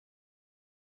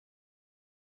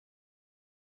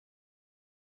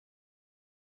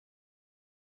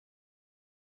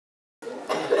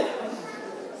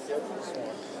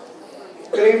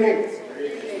Good evening.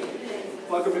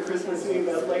 Welcome to Christmas Eve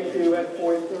at Lakeview at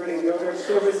 4:30. The order of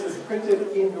service is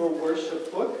printed in your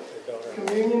worship book.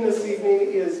 Communion this evening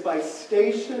is by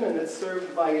station and it's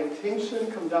served by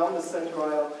intinction. Come down the center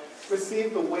aisle,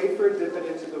 receive the wafer, dip it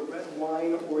into the red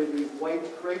wine or the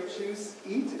white grape juice,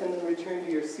 eat, and then return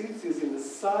to your seats using the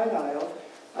side aisle.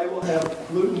 I will have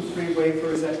gluten-free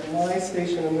wafers at my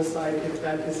station on the side if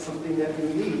that is something that you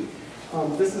need.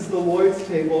 This is the Lord's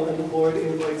table, and the Lord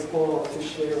invites all to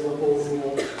share the whole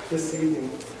meal this evening.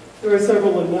 There are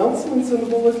several announcements in the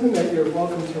bulletin that you're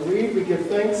welcome to read. We give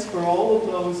thanks for all of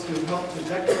those who helped to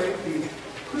decorate the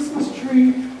Christmas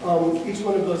tree. Each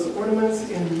one of those ornaments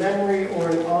in memory or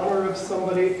in honor of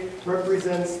somebody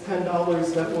represents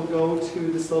 $10 that will go to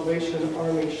the Salvation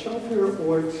Army shelter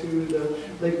or to the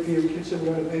Lakeview Kitchen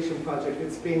Renovation Project.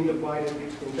 It's being divided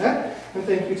between that. And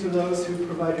thank you to those who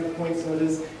provided points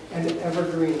notice and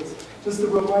evergreens. Just a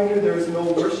reminder, there is no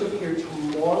worship here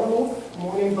tomorrow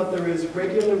morning, but there is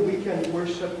regular weekend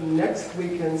worship next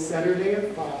weekend, Saturday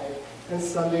at 5 and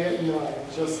Sunday at 9,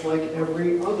 just like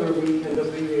every other weekend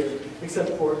of the year,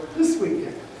 except for this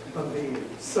weekend of the year.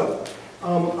 So,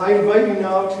 I invite you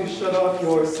now to shut off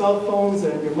your cell phones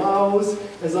and your mouths,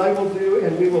 as I will do,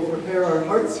 and we will prepare our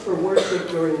hearts for worship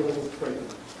during the little prayer.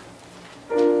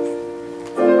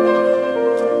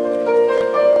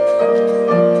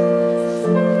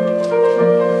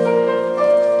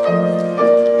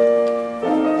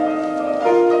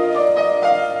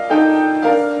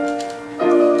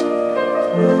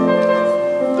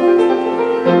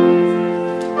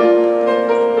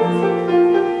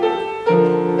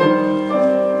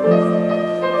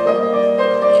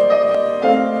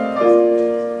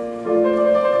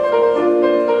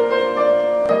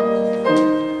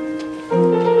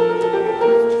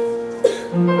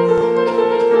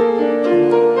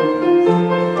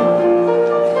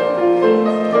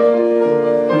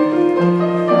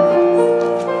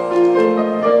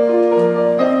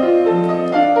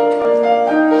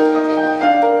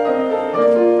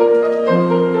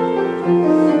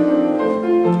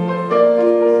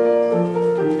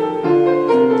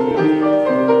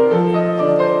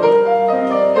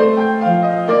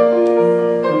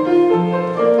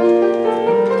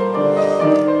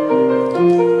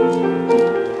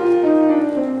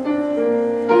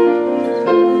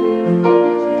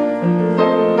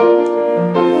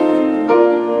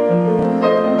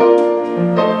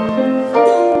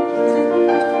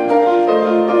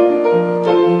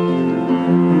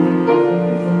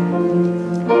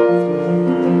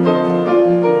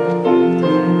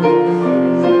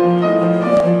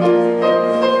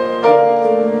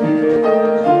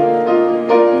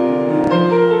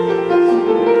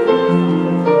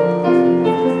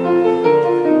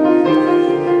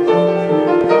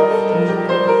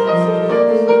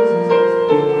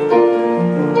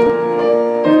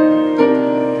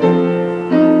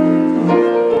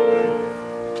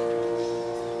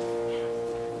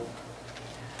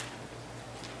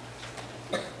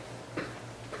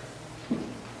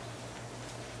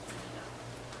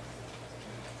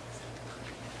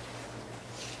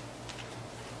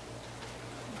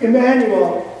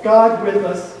 Emmanuel, God with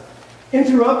us,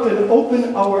 interrupt and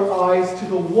open our eyes to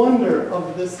the wonder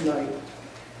of this night,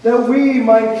 that we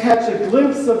might catch a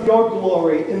glimpse of your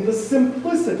glory in the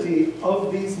simplicity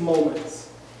of these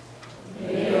moments.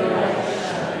 May your light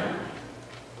shine.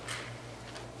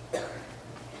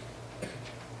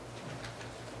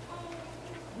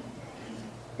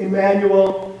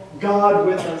 Emmanuel, God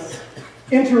with us,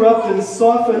 interrupt and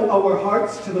soften our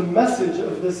hearts to the message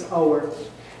of this hour,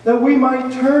 that we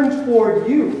might turn toward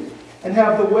you and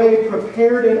have the way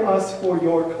prepared in us for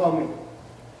your coming.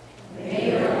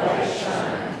 May your light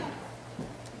shine.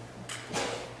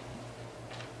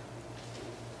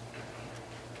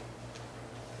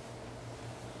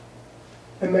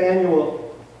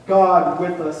 Emmanuel, God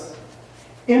with us,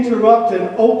 interrupt and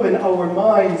open our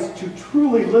minds to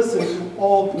truly listen to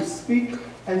all who speak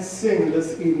and sing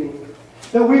this evening,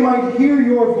 that we might hear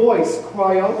your voice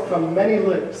cry out from many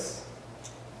lips.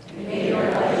 May your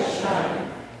light shine.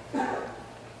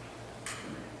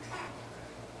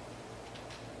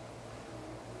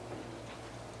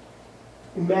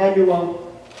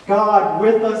 Emmanuel, God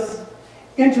with us,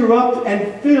 interrupt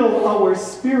and fill our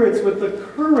spirits with the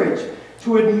courage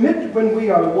to admit when we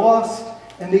are lost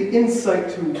and the insight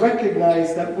to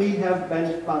recognize that we have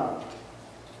been found.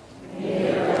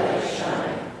 May your light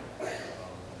shine.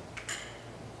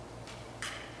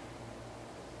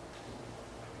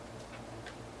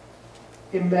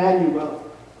 Emmanuel,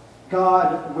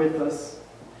 God with us,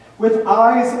 with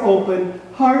eyes open,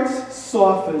 hearts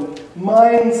softened,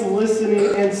 minds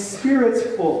listening, and spirits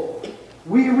full,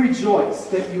 we rejoice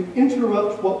that you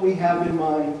interrupt what we have in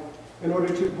mind in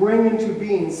order to bring into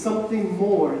being something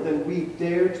more than we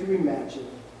dare to imagine.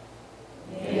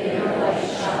 May your light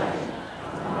shine.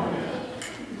 Amen.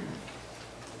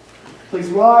 Please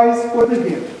rise for the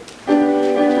hymn.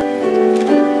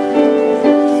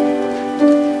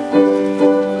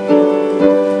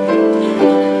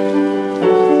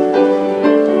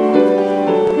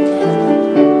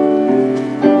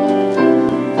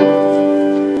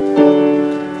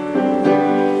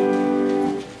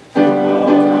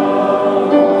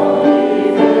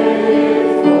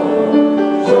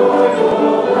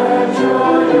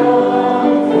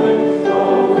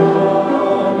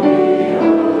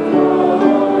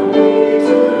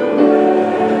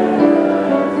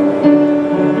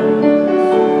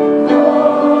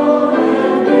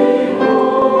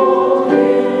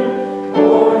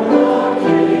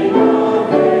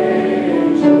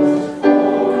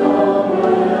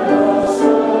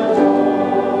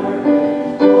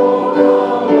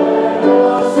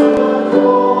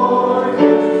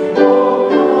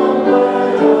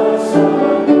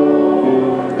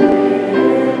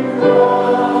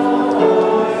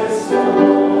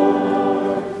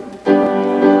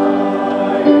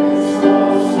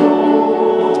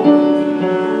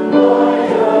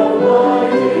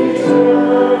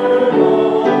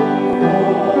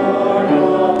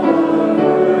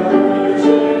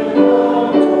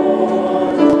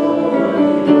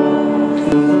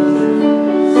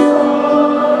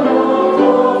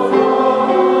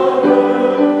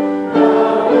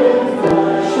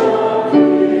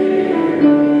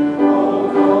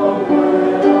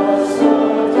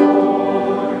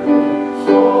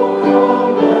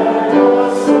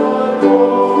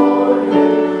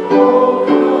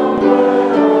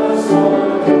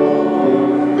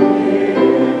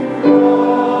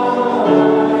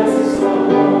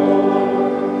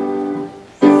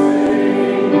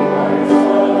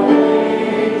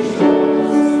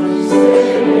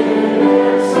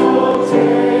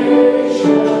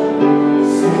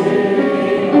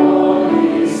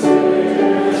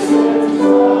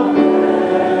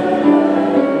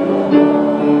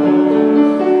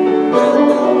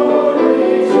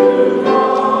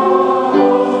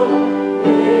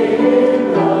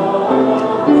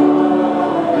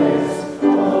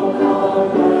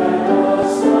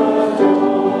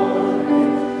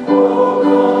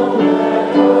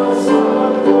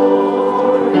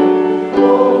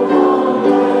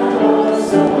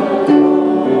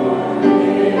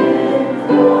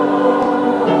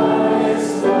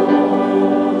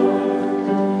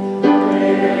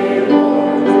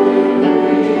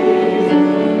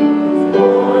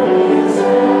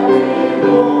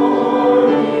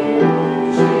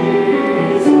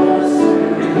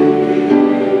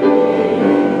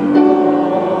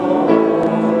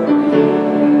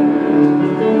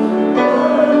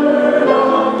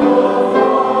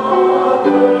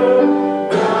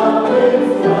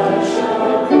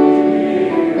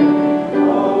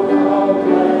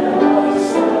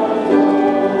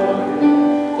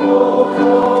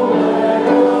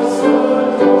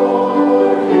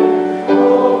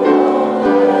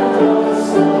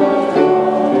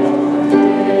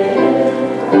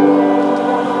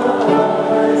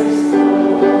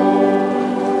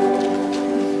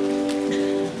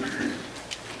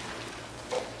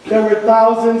 There were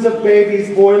thousands of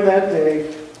babies born that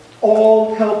day,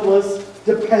 all helpless,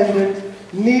 dependent,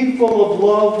 needful of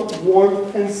love,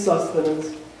 warmth, and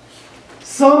sustenance.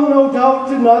 Some, no doubt,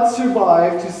 did not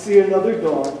survive to see another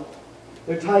dawn,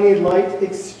 their tiny light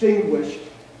extinguished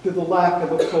through the lack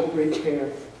of appropriate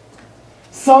care.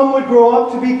 Some would grow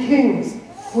up to be kings,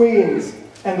 queens,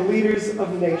 and leaders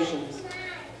of nations.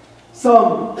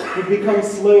 Some would become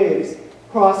slaves,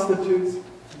 prostitutes,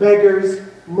 beggars,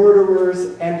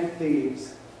 murderers, and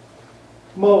thieves.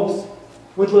 Most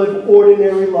would live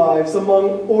ordinary lives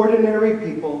among ordinary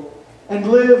people and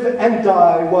live and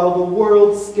die while the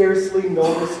world scarcely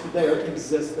noticed their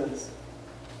existence.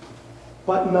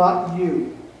 But not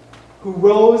you, who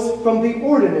rose from the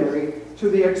ordinary to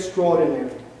the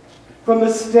extraordinary, from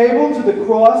the stable to the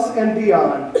cross and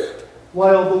beyond,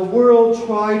 while the world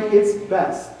tried its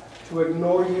best to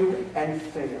ignore you and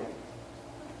fail.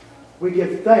 We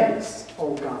give thanks,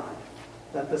 O God,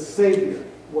 that the Savior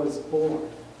was born.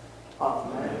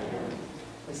 Amen.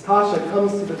 As Tasha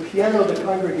comes to the piano, the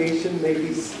congregation may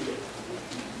be seated.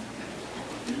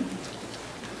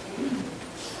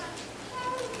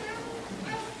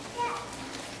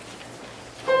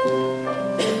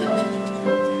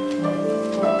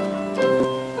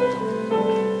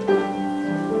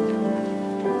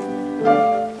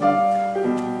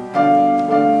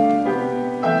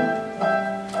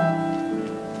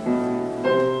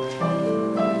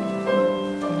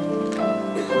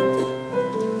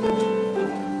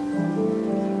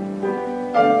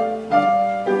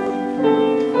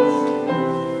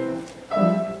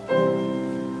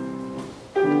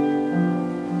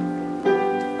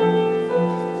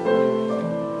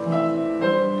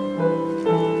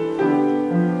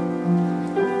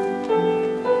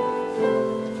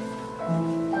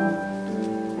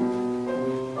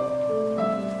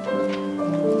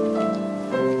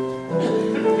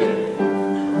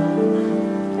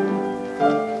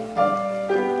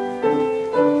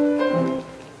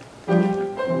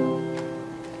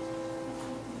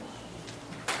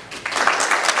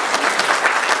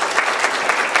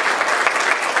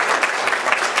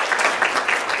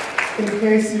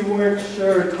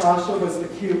 Sasha was the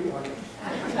cute one.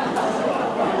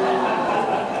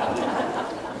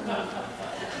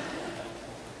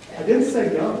 I didn't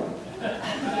say young.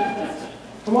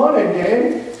 Come on in,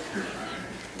 gang.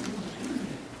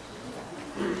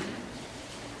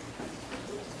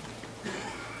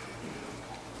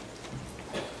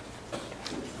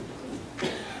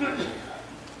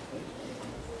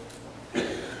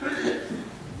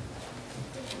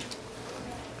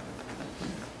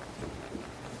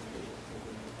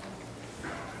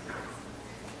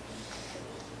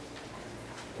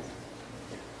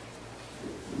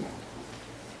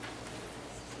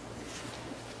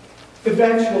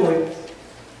 Eventually,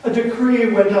 a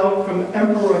decree went out from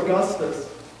Emperor Augustus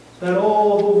that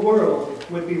all the world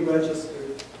would be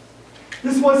registered.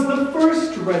 This was the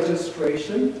first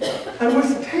registration and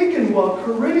was taken while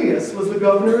Quirinius was the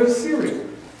governor of Syria.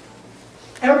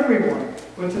 Everyone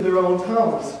went to their own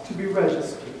towns to be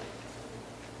registered.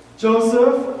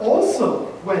 Joseph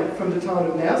also went from the town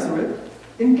of Nazareth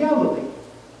in Galilee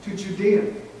to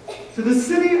Judea, to the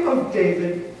city of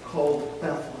David called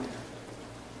Bethlehem,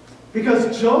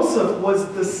 because Joseph was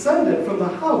descended from the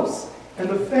house and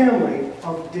the family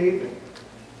of David.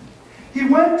 He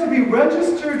went to be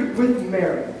registered with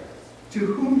Mary, to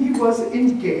whom he was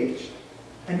engaged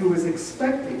and who was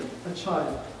expecting a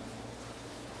child.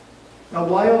 Now,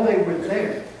 while they were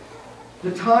there,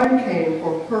 the time came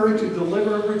for her to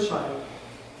deliver her child,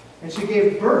 and she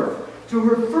gave birth to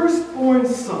her firstborn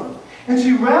son, and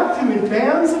she wrapped him in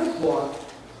bands of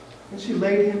cloth, and she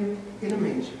laid him in a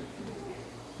manger,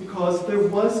 because there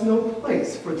was no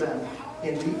place for them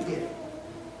in the inn.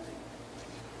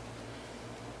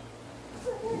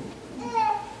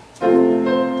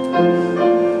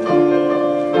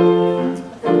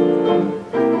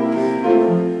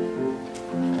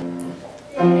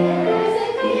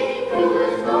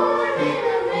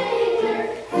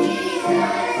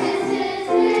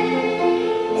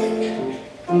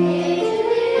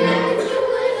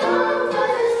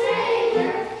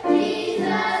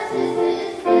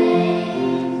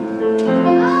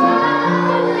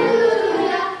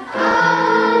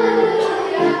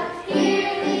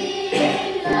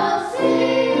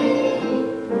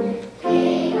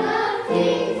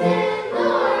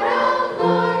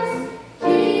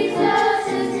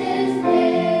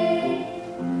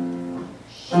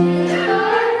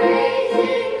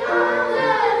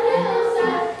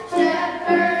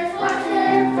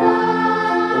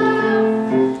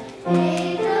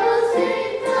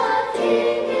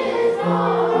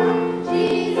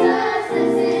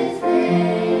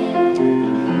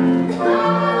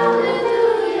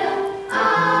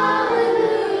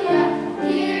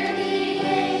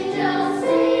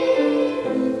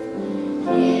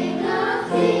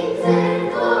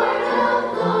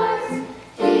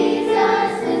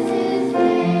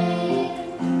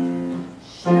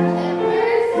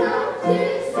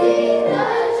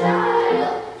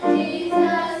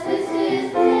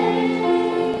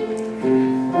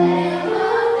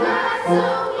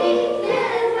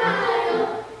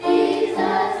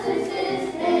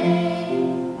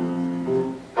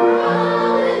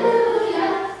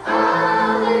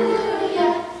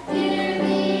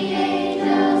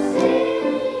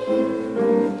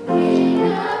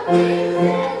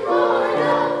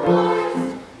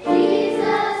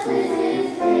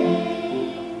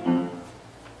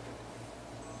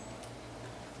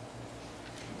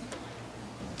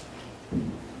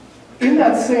 In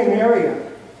that same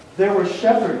area, there were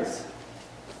shepherds.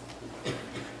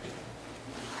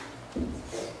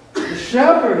 The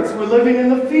shepherds were living in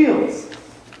the fields,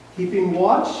 keeping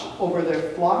watch over their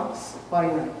flocks by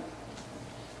night.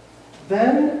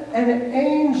 Then an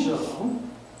angel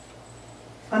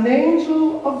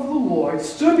of the Lord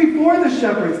stood before the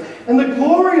shepherds, and the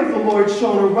glory of the Lord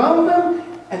shone around them,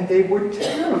 and they were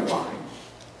terrified.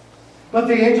 But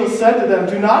the angel said to them,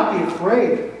 "Do not be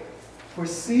afraid. For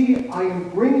see, I am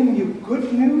bringing you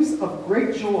good news of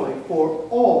great joy for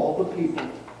all the people.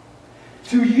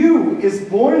 To you is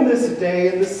born this day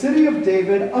in the city of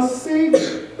David a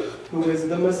Savior, who is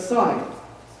the Messiah,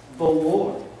 the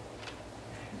Lord.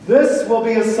 This will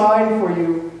be a sign for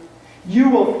you. You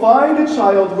will find a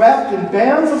child wrapped in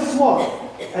bands of cloth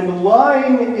and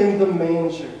lying in the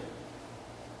manger."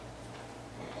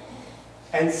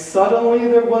 And suddenly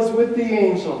there was with the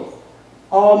angel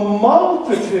a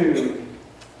multitude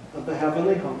of the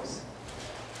heavenly host.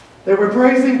 They were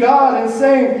praising God and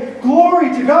saying, "Glory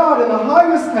to God in the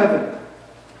highest heaven,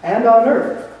 and on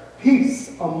earth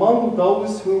peace among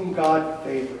those whom God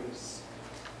favors."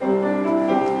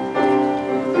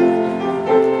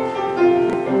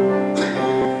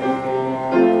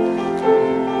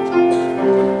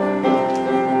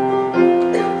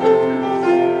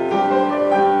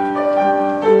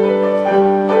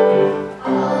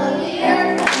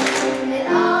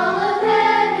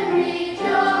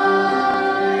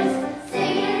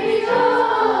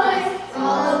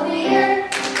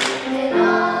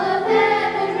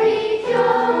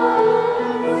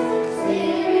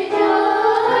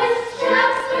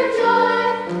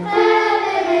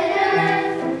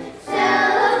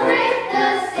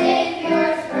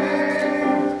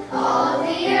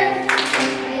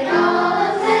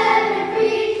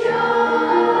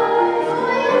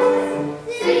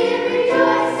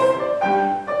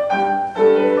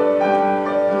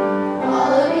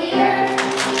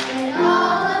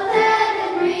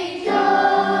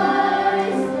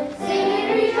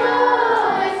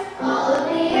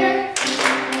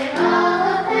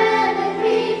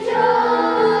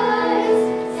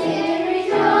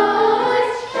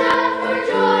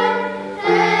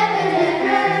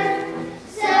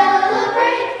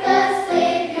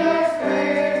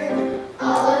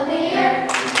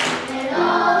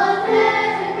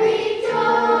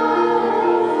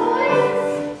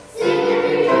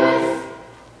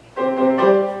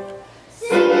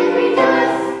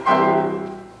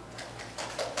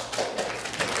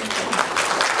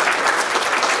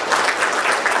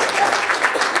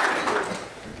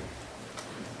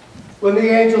 When the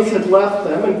angels had left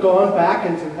them and gone back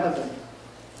into heaven,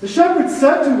 the shepherds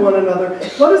said to one another,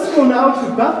 "Let us go now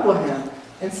to Bethlehem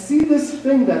and see this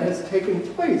thing that has taken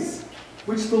place,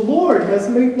 which the Lord has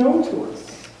made known to us."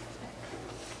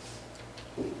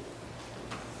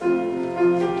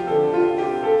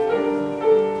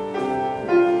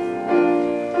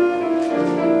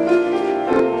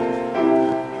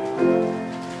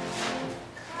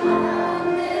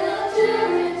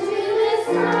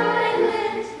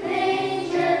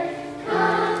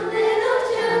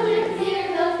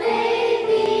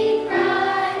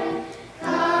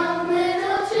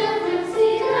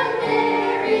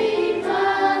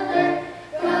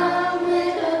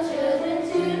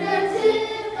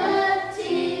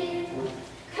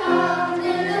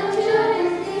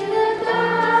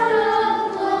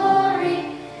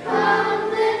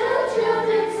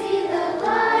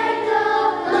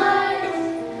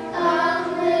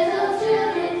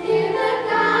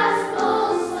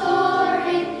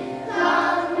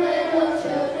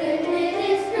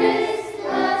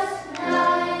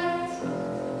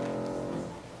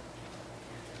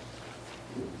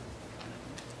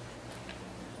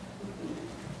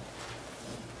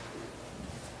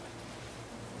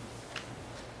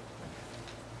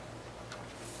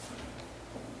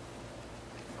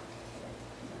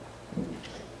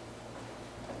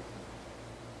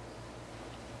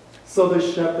 So the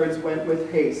shepherds went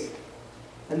with haste,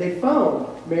 and they found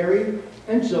Mary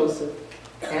and Joseph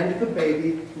and the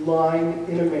baby lying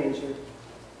in a manger.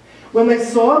 When they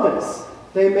saw this,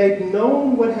 they made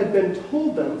known what had been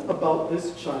told them about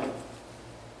this child.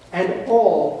 And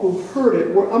all who heard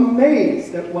it were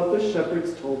amazed at what the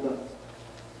shepherds told them.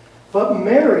 But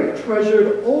Mary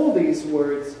treasured all these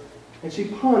words, and she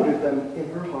pondered them in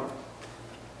her heart.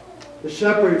 The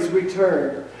shepherds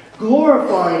returned,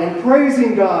 glorifying and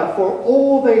praising God for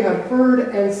all they had heard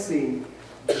and seen,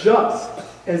 just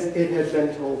as it had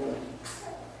been told them.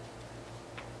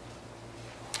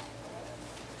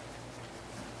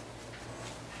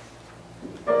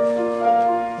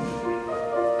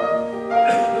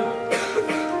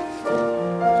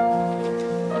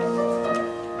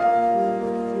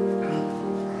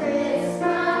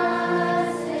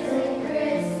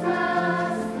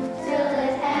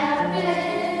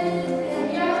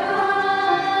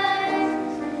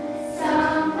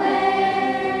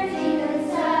 Somewhere deep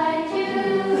inside you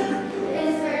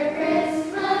is where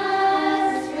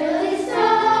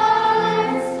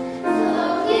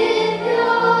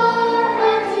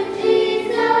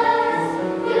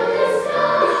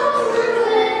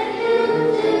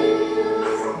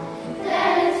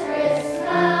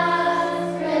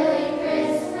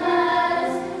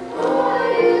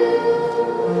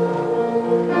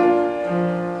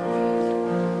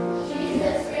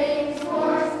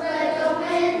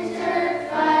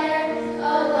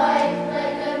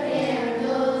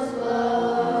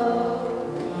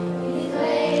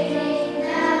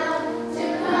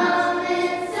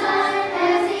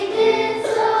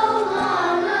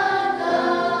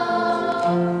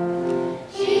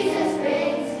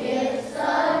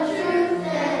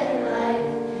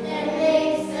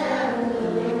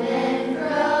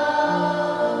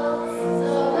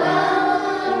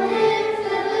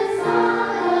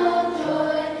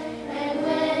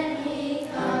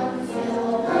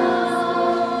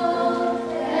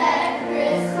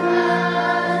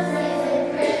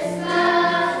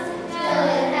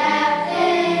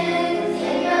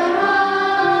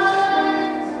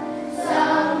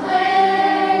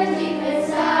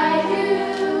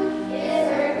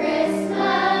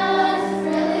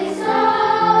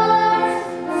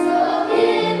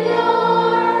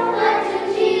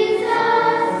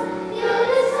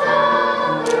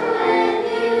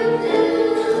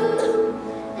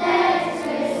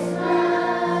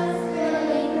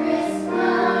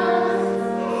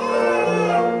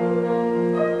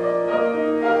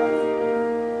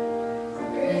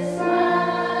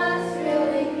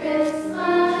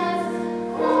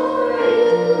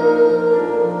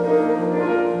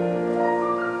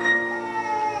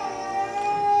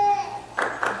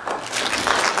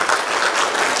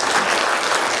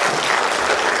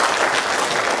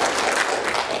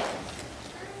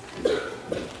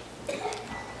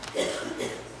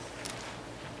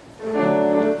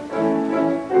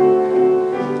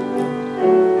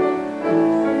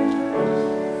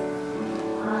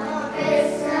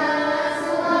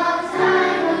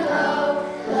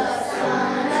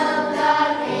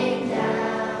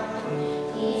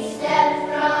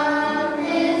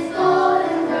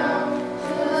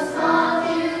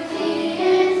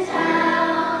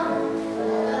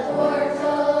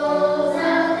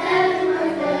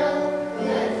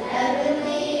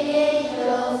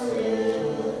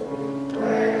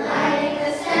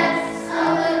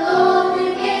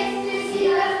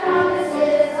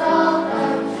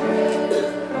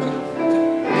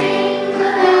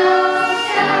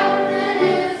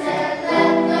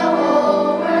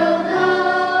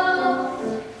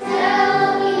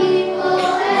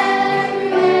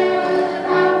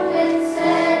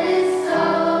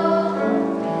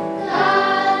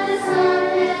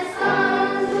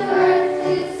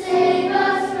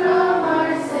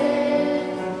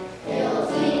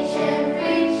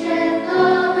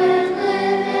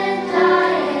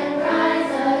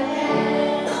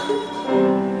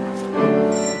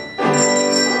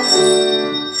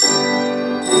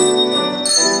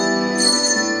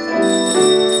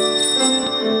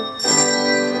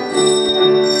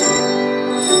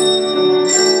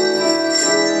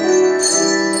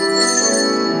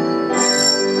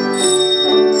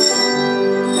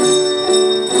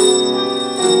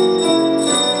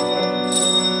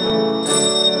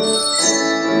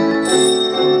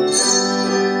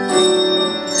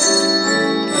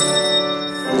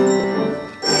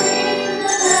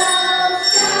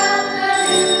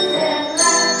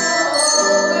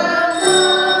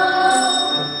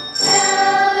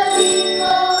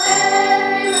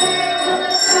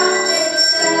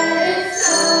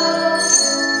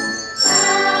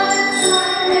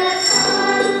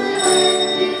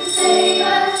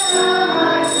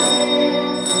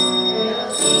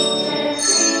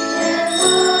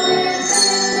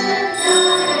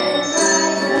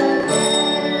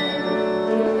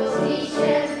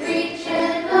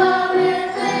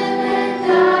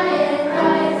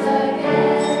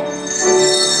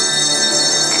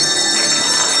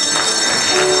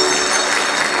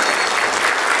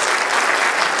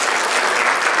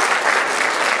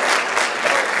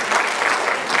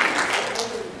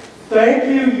Thank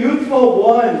you, youthful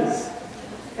ones.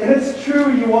 And it's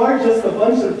true, you are just a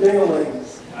bunch of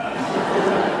dinglings.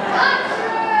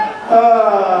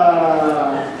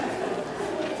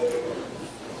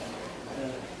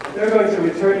 They're going to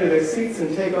return to their seats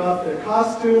and take off their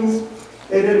costumes.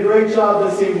 They did a great job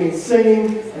this evening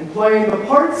singing and playing the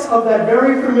parts of that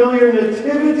very familiar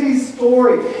nativity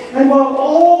story. And while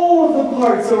all of the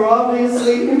parts are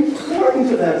obviously important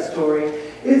to that story,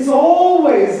 it's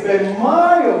always been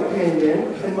my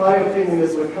opinion, and my opinion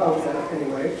is what counts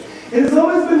anyway, it has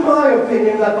always been my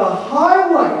opinion that the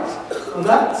highlight of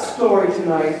that story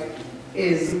tonight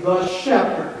is the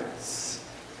shepherds.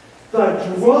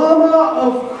 The drama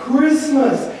of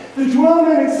Christmas. The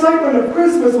drama and excitement of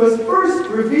Christmas was first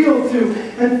revealed to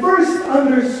and first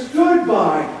understood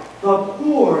by the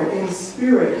poor in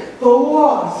spirit, the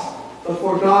lost, the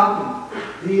forgotten,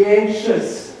 the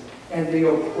anxious, and the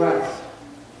oppressed.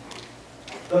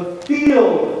 The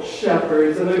field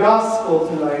shepherds in the gospel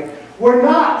tonight were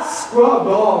not scrubbed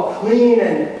all clean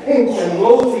and pink and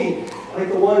rosy like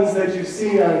the ones that you've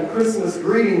seen on Christmas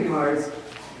greeting cards.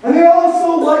 And they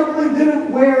also likely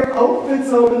didn't wear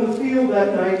outfits out in the field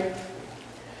that night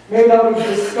made out of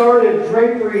discarded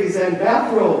draperies and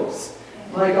bathrobes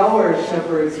like our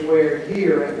shepherds wear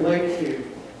here at Lakeview.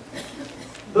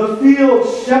 The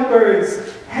field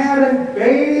shepherds hadn't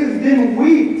bathed in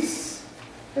weeks.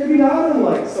 Maybe not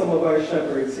unlike some of our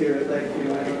shepherds here at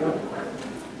Lakeview, I don't know.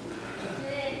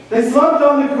 They slept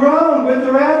on the ground with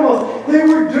their animals. They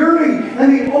were dirty,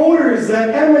 and the odors that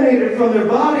emanated from their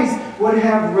bodies would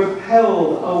have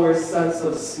repelled our sense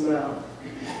of smell.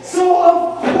 So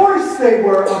of course they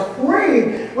were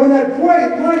afraid when that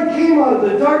bright light came out of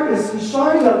the darkness and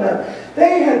shined on them.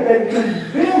 They had been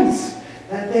convinced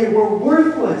that they were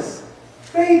worthless,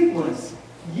 faithless,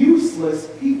 useless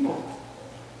people.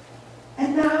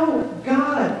 And now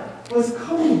God was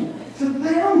coming to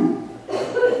them.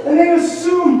 And they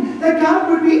assumed that God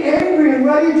would be angry and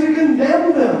ready to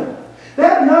condemn them.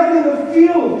 That night in the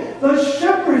field, the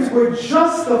shepherds were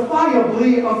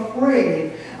justifiably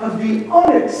afraid of the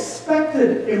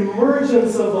unexpected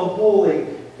emergence of the holy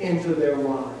into their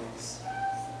lives.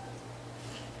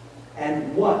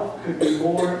 And what could be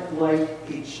more like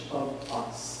each of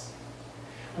us?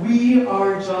 We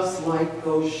are just like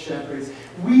those shepherds.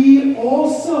 We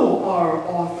also are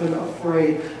often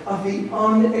afraid of the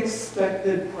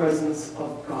unexpected presence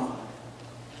of God.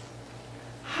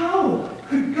 How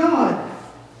could God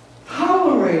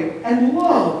tolerate and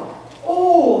love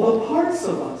all the parts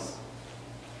of us?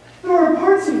 There are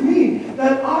parts of me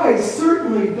that I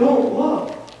certainly don't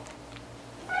love.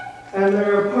 And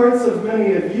there are parts of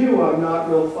many of you I'm not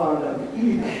real fond of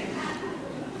either.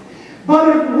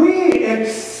 But if we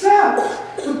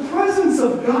accept the presence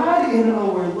of God in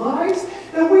our lives,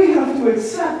 then we have to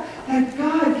accept that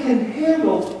God can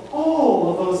handle all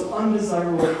of those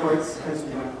undesirable parts as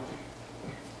well.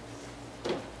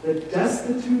 The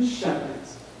destitute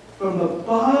shepherds from the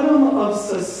bottom of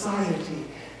society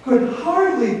could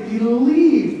hardly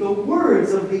believe the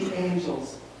words of the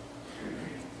angels,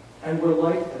 and were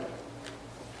like them.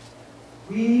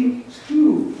 We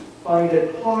too find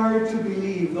it hard to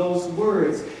believe those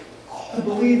words, to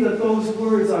believe that those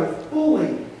words are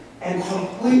fully and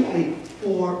completely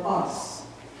for us.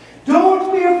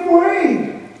 Don't be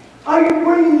afraid. I am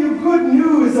bringing you good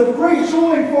news of great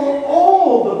joy for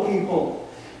all the people.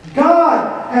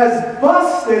 God has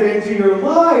busted into your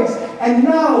lives and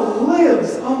now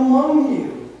lives among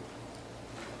you.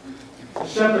 The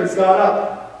shepherds got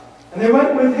up and they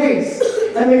went with haste,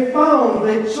 and they found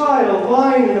the child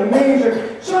lying in a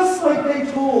manger, just like they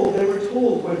were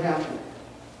told would happen.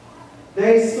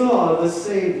 They saw the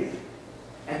Savior,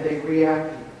 and they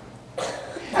reacted.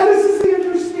 And this is the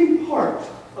interesting part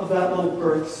of that little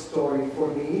birth story for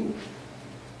me.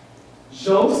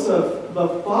 Joseph, the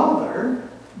father,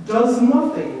 does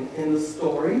nothing in the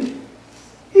story.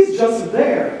 He's just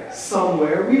there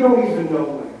somewhere. We don't even know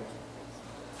where.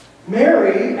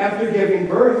 Mary, after giving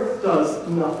birth, does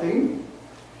nothing.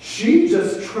 She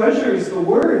just treasures the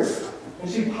words, and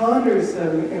she ponders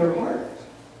them in her heart.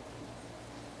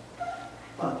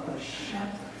 But the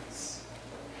shepherds,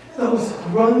 those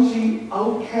grungy,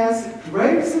 outcast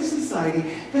dregs of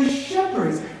society, the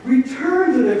shepherds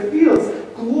return to their fields,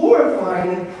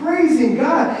 glorifying and praising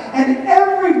God. And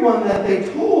everyone that they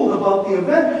told about the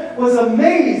event was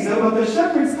amazed at what the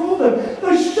shepherds told them.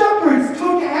 The shepherds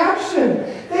took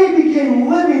action. They became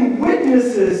living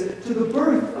witnesses to the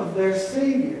birth of their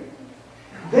Savior.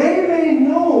 They made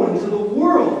known to the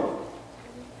world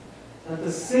that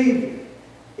the Savior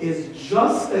is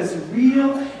just as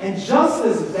real and just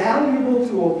as valuable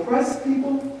to oppressed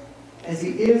people as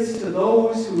he is to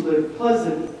those who live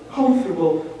pleasant,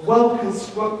 comfortable,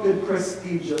 well-constructed,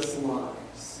 prestigious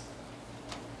lives.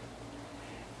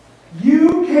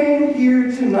 You came here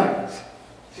tonight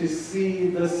to see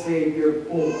the Savior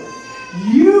born.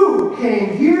 You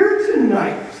came here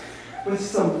tonight with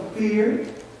some fear,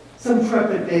 some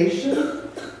trepidation,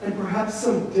 and perhaps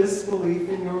some disbelief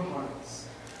in your hearts.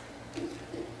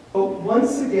 But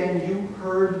once again, you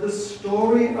heard the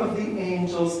story of the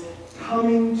angels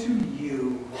coming to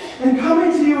you, and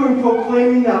coming to you and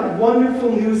proclaiming that wonderful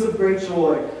news of great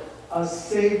joy. A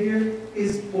Savior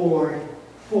is born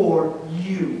for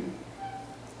you.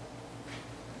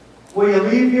 Will you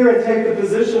leave here and take the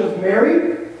position of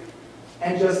Mary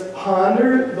and just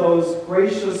ponder those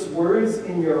gracious words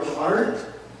in your heart?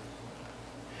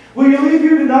 Will you leave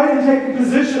here tonight and take the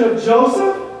position of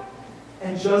Joseph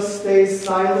and just stay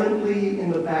silently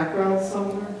in the background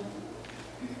somewhere?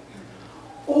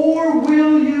 Or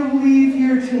will you leave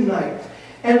here tonight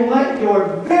and let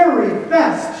your very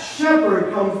best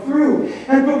shepherd come through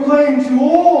and proclaim to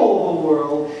all the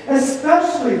world,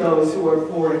 especially those who are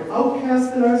poor and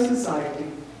outcast in our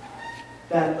society,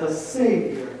 that the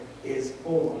Savior is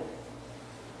born?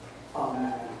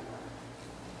 Amen.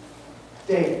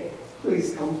 Dave,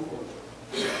 please come forward.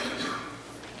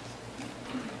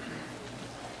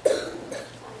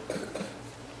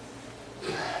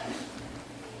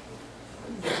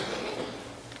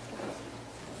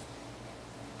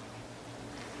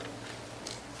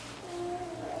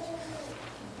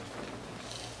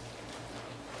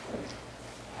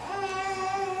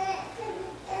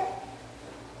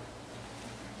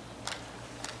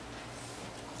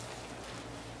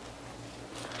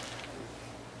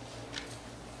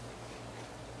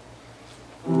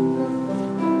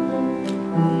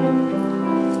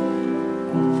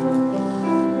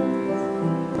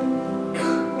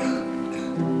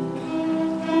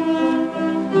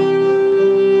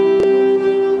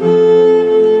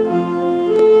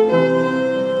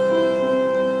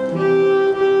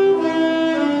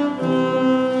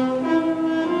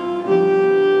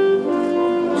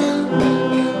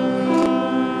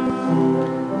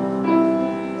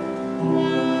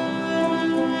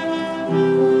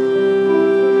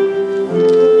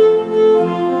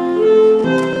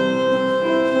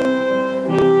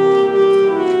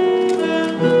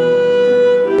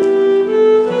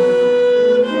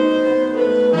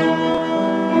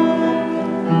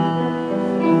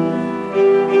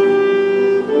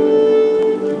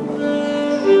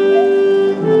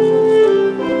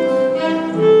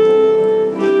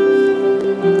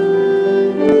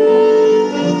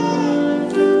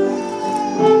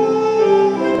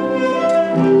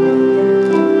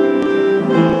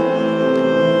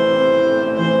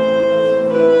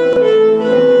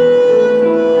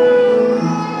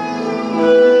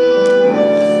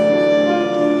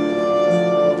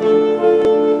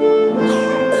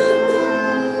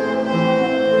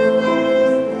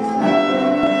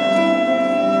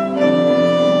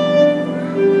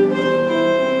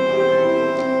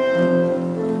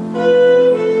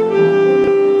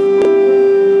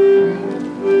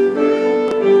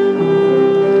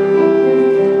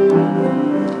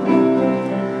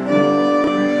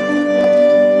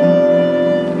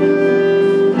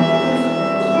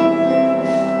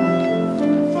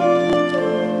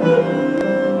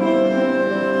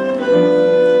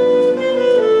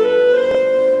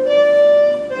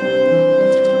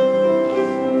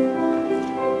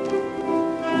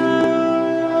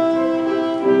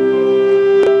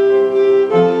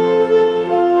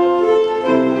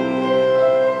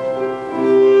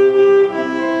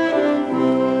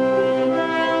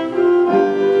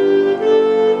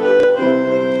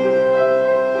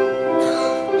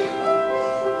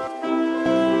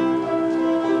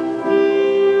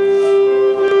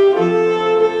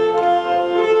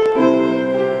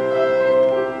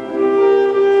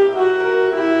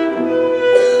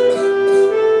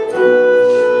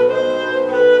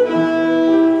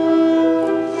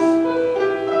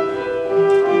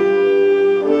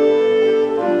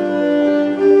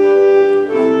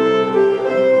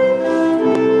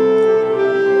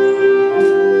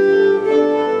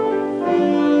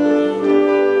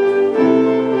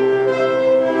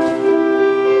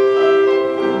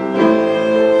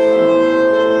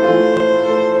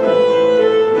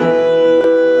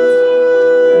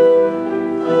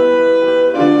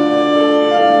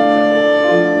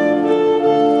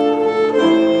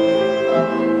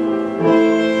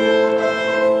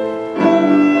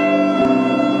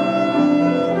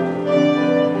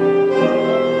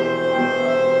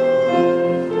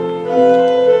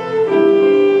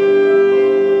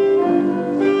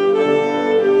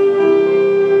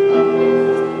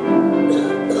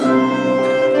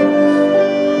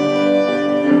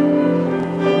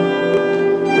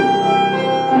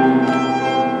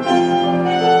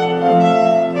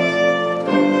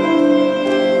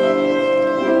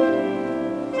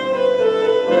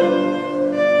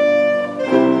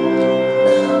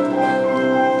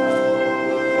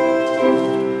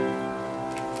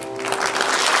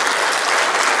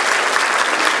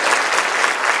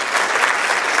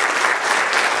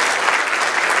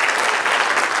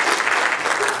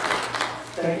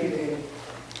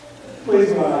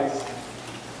 please rise.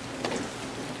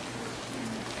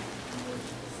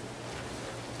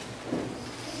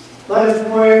 Let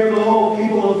us pray for the whole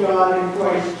people of God in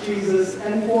Christ Jesus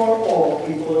and for all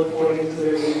people according to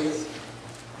their needs.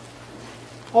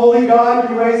 Holy God,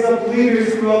 you raise up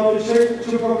leaders throughout the church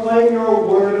to proclaim your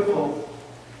word of hope.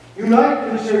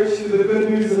 Unite the church through the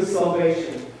good news of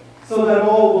salvation, so that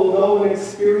all will know and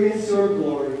experience your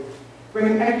glory.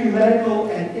 Bring ecumenical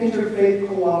and interfaith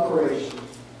cooperation.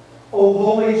 O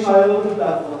Holy Child of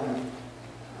Bethlehem.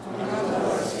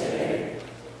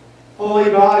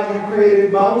 Holy God, you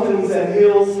created mountains and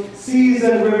hills, seas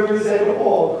and rivers, and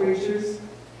all creatures.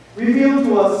 Reveal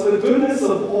to us the goodness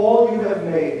of all you have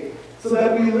made, so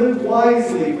that we live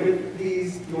wisely with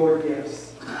these your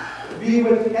gifts. Be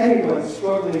with anyone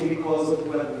struggling because of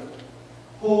weather.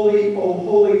 Holy, O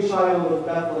Holy Child of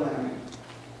Bethlehem.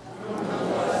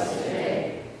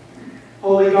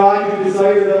 Holy God, you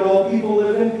desire that all people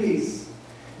live in peace.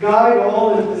 Guide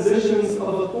all in positions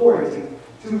of authority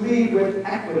to lead with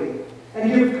equity,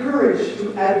 and give courage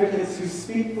to advocates who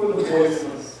speak for the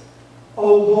voiceless.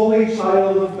 O Holy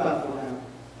Child of Bethlehem.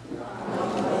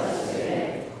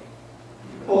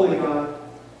 Holy God,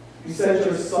 you sent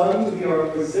your Son to be our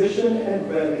physician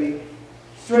and remedy.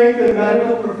 Strengthen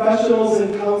medical professionals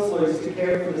and counselors to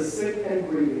care for the sick and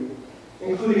grieving,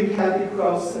 including Kathy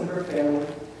Krause and her family,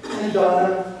 and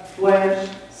Donna, Blanche,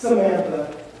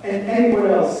 Samantha, and anyone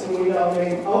else whom we now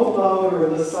name out loud or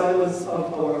in the silence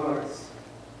of our hearts.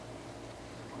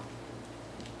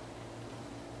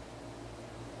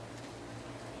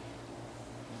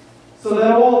 So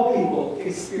that all people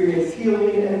experience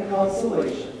healing and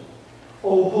consolation.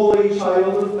 O Holy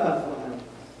Child of Bethlehem.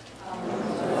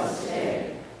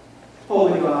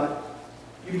 Holy God,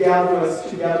 you gather us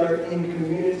together in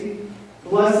community,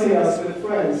 blessing us with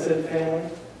friends and family.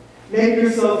 Make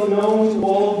yourself known to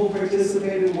all who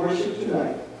participate in worship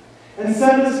tonight, and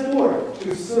send us forth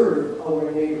to serve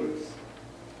our neighbors.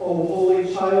 O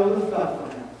Holy Child of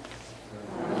Bethlehem.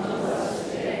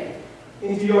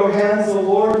 Into your hands, O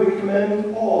Lord, we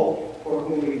commend all for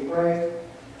whom we pray,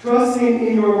 trusting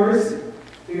in your mercy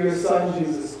through your Son,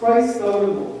 Jesus Christ, our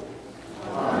Lord.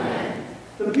 Amen.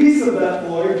 The peace of that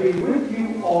Lord be with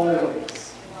you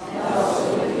always. And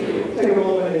also with you. Take a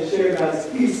moment and share God's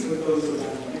peace with those around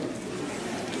you.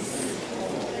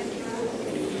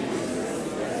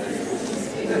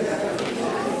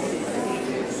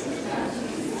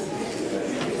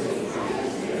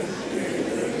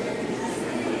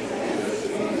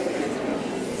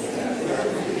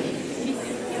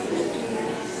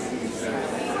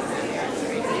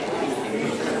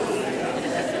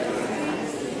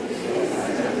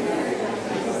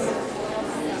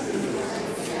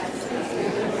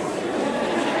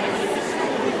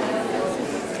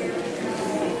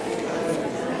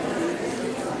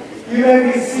 You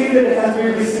may be seated as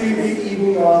we receive the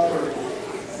evening offering.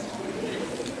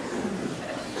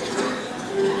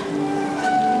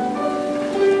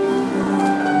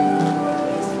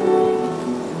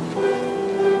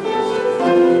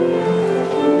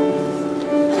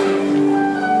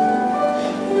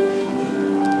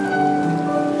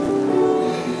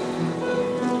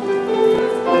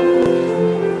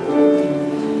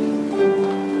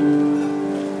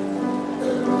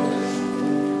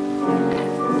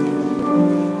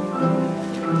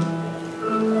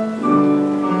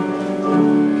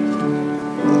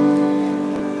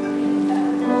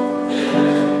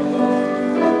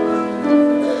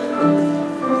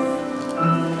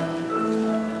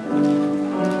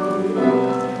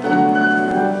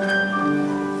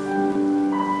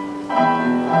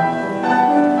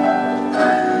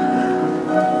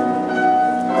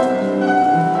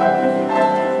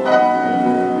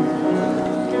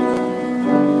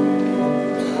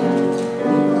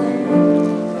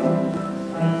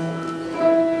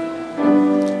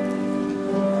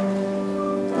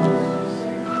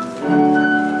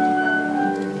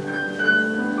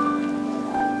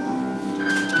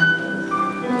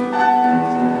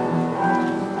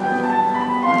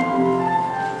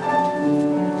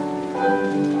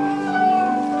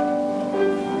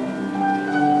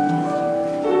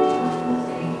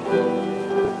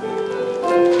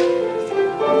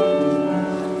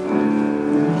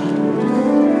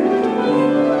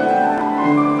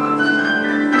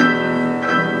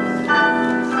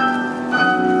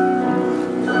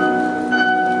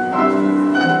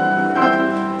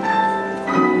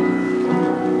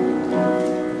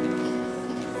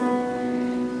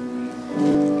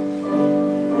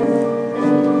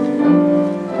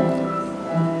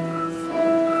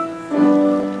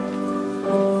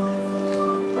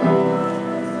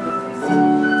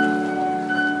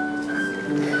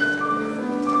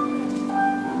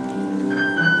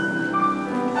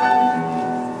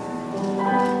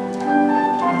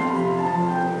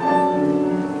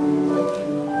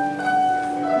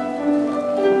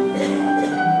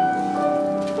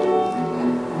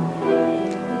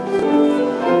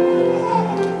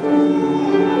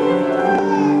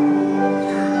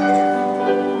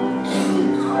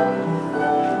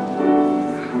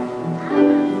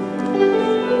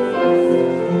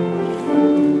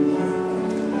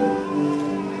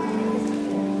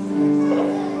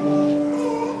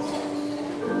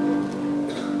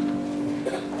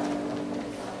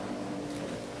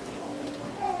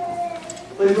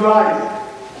 rise.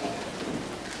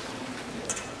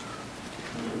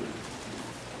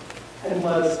 And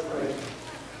let us pray.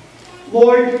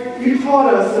 Lord, you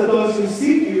taught us that those who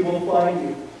seek you will find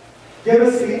you. Give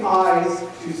us the eyes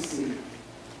to see.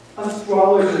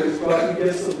 Astrologers brought you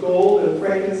gifts of gold and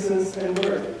frankincense and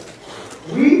myrrh.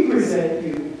 We present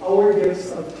you our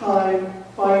gifts of time,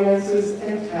 finances,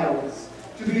 and talents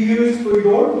to be used for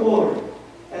your glory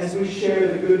as we share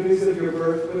the good news of your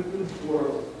birth with the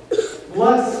world.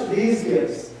 Bless these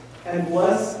gifts and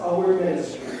bless our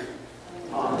ministry.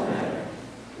 Amen.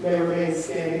 May remain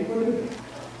standing for the meeting.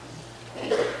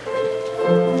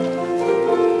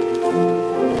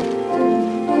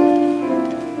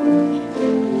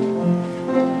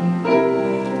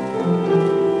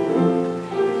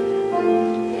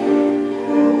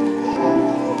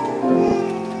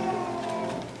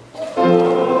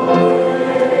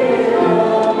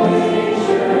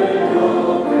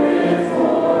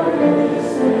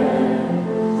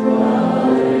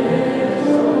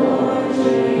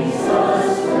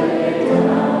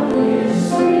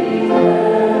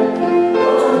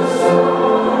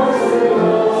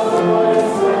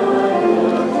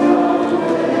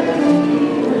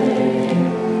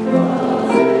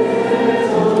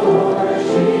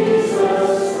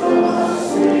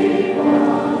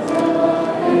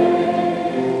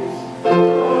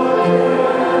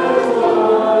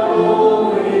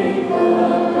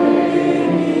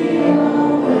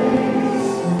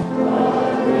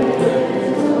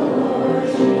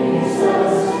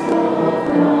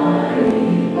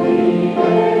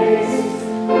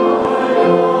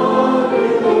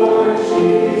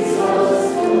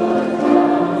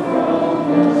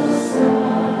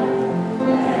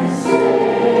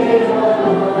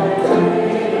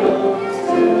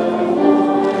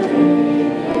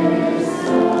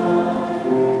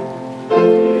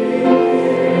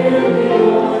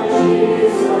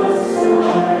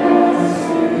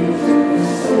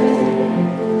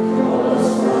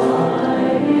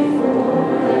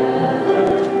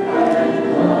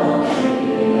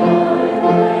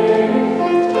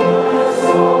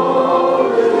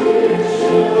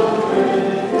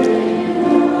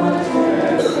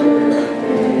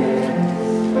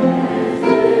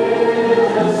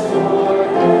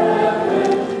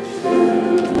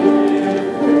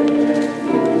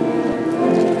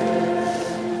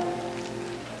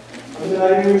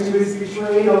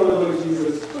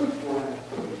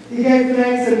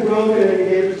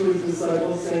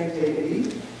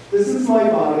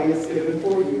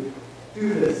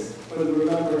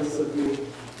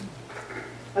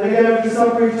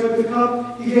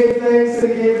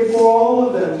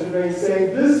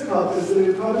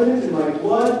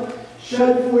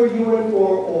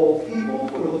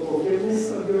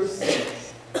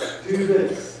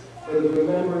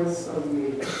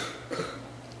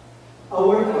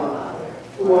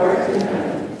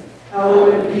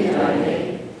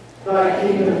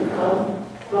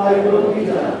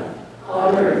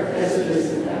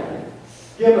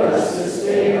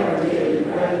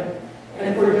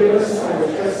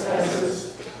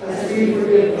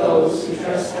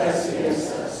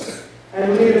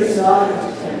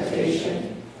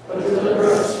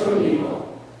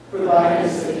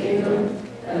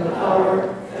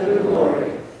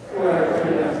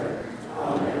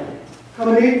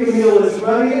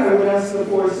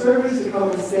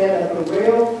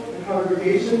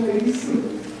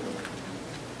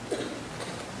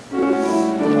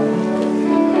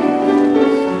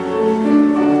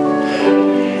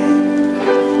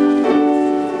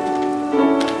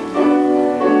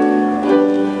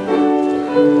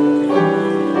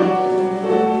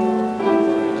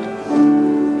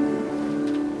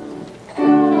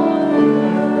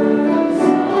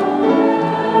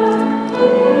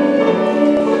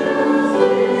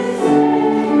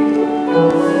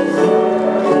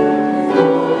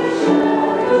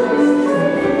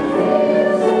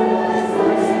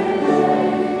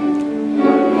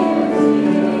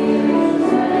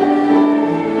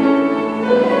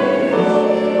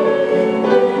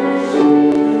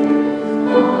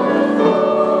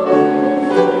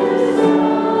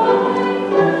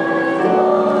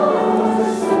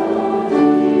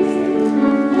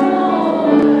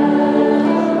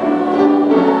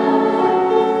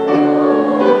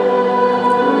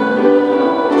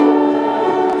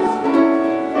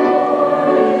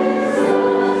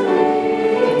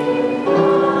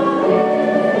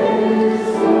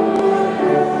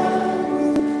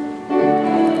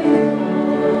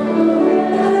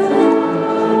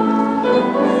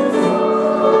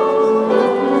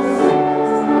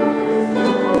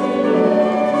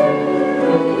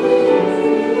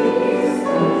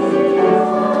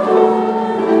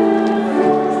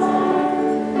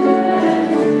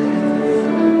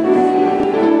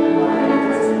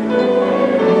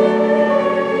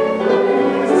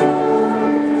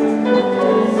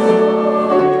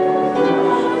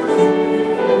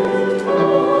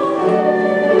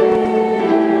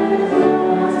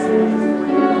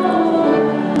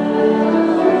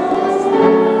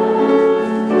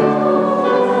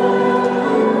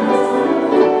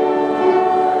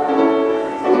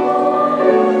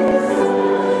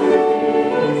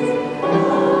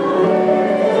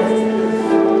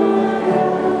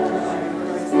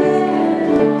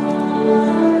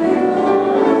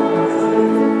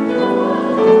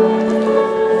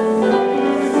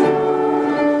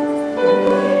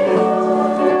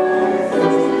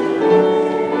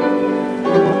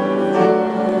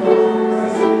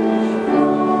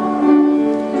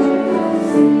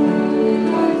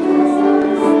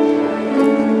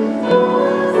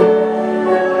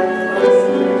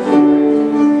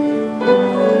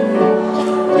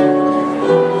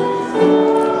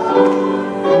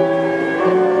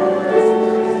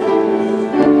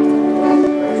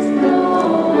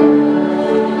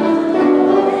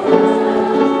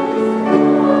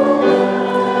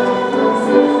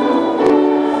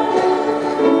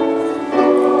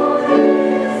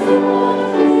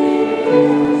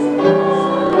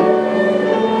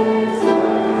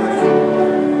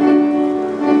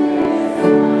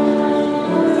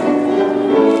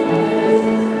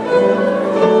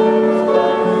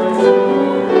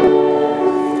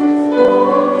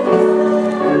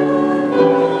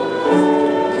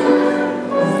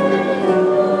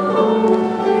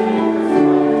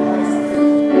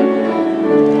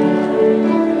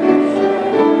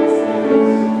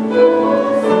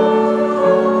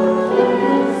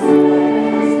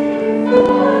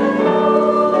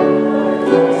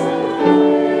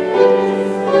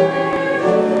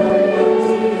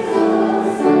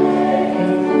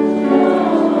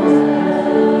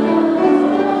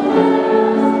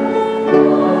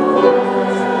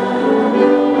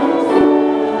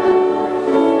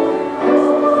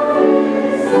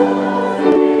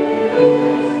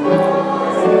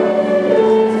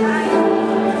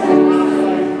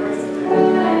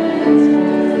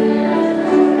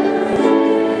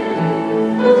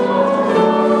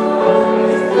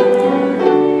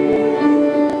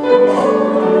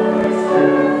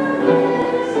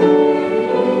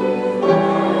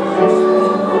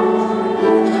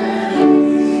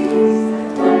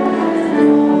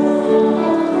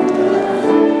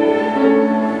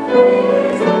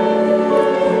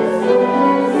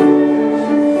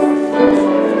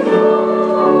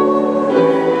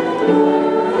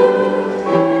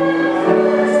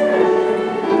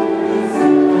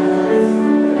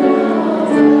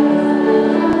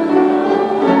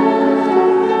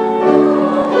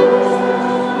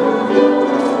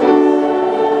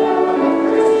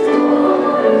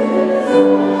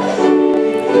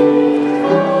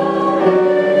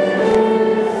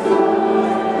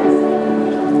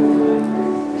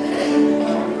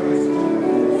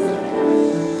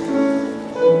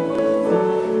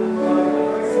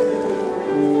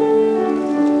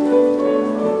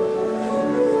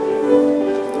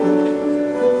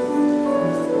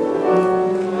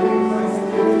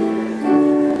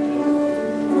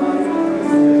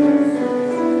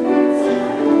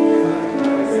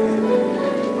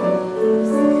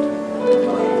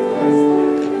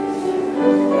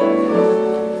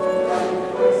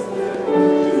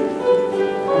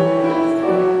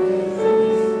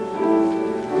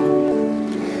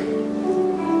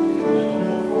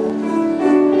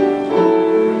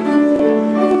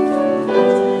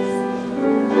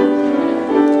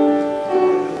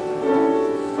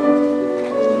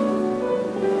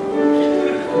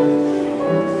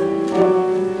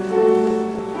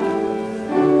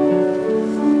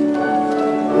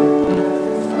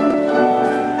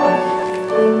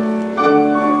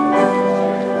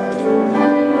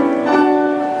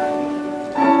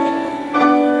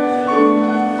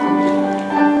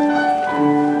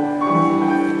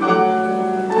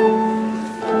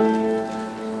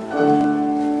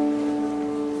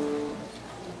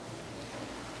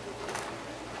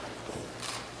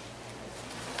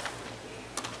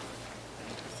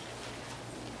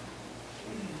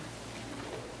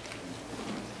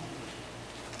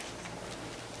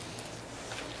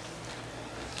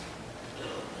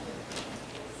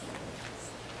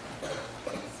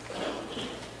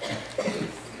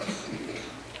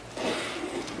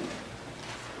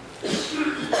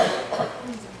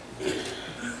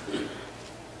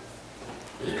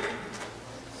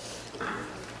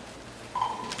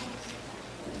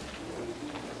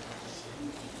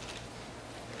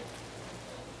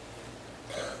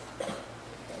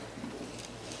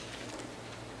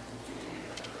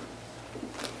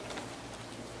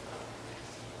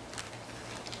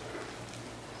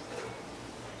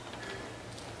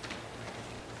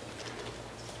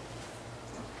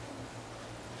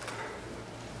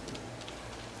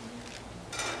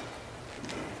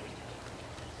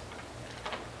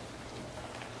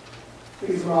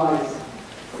 Please rise.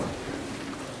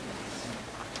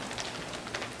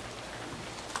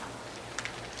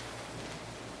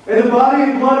 May the body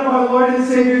and blood of our Lord and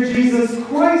Savior Jesus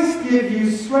Christ give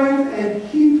you strength and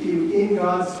keep you in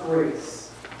God's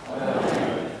grace.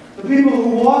 Amen. The people who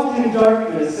walked in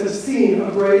darkness have seen a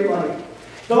great light.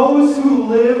 Those who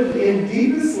lived in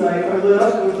deepest night are lit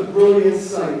up with a brilliant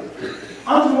sight.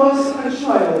 Unto us a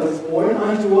child is born,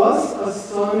 unto us a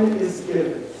son is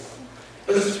given.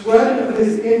 The spread of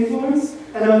his influence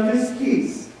and of his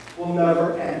peace will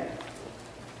never end.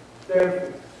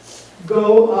 Therefore,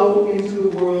 go out into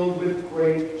the world with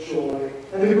great joy,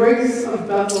 and the grace of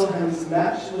Bethlehem's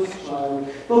matchless child,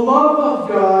 the love of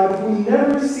God who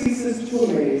never ceases to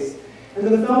amaze, and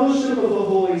the fellowship of the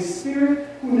Holy Spirit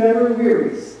who never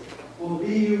wearies, will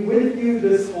be with you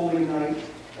this holy night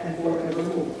and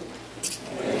forevermore.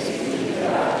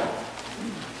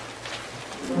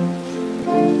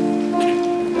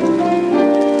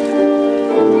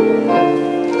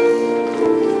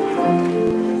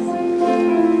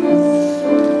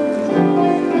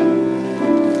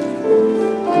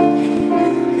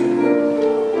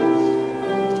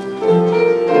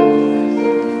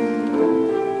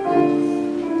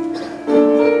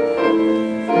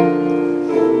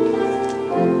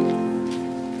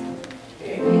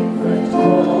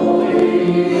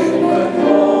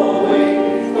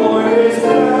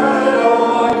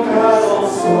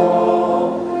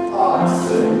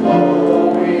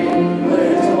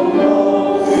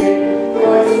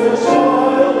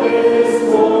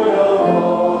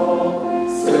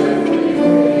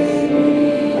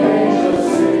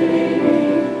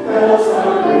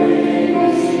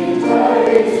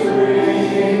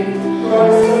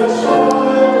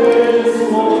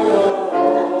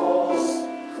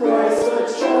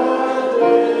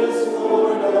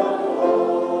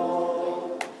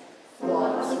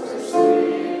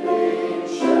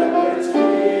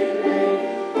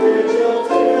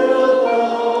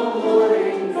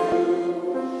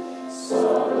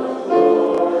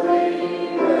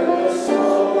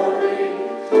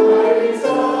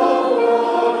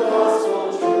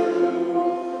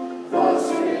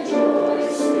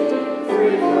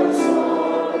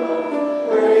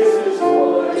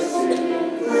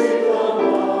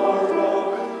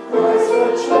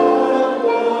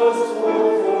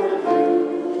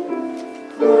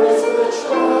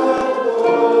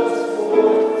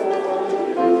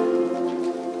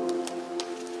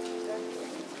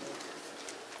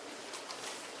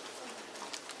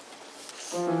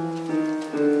 Amen.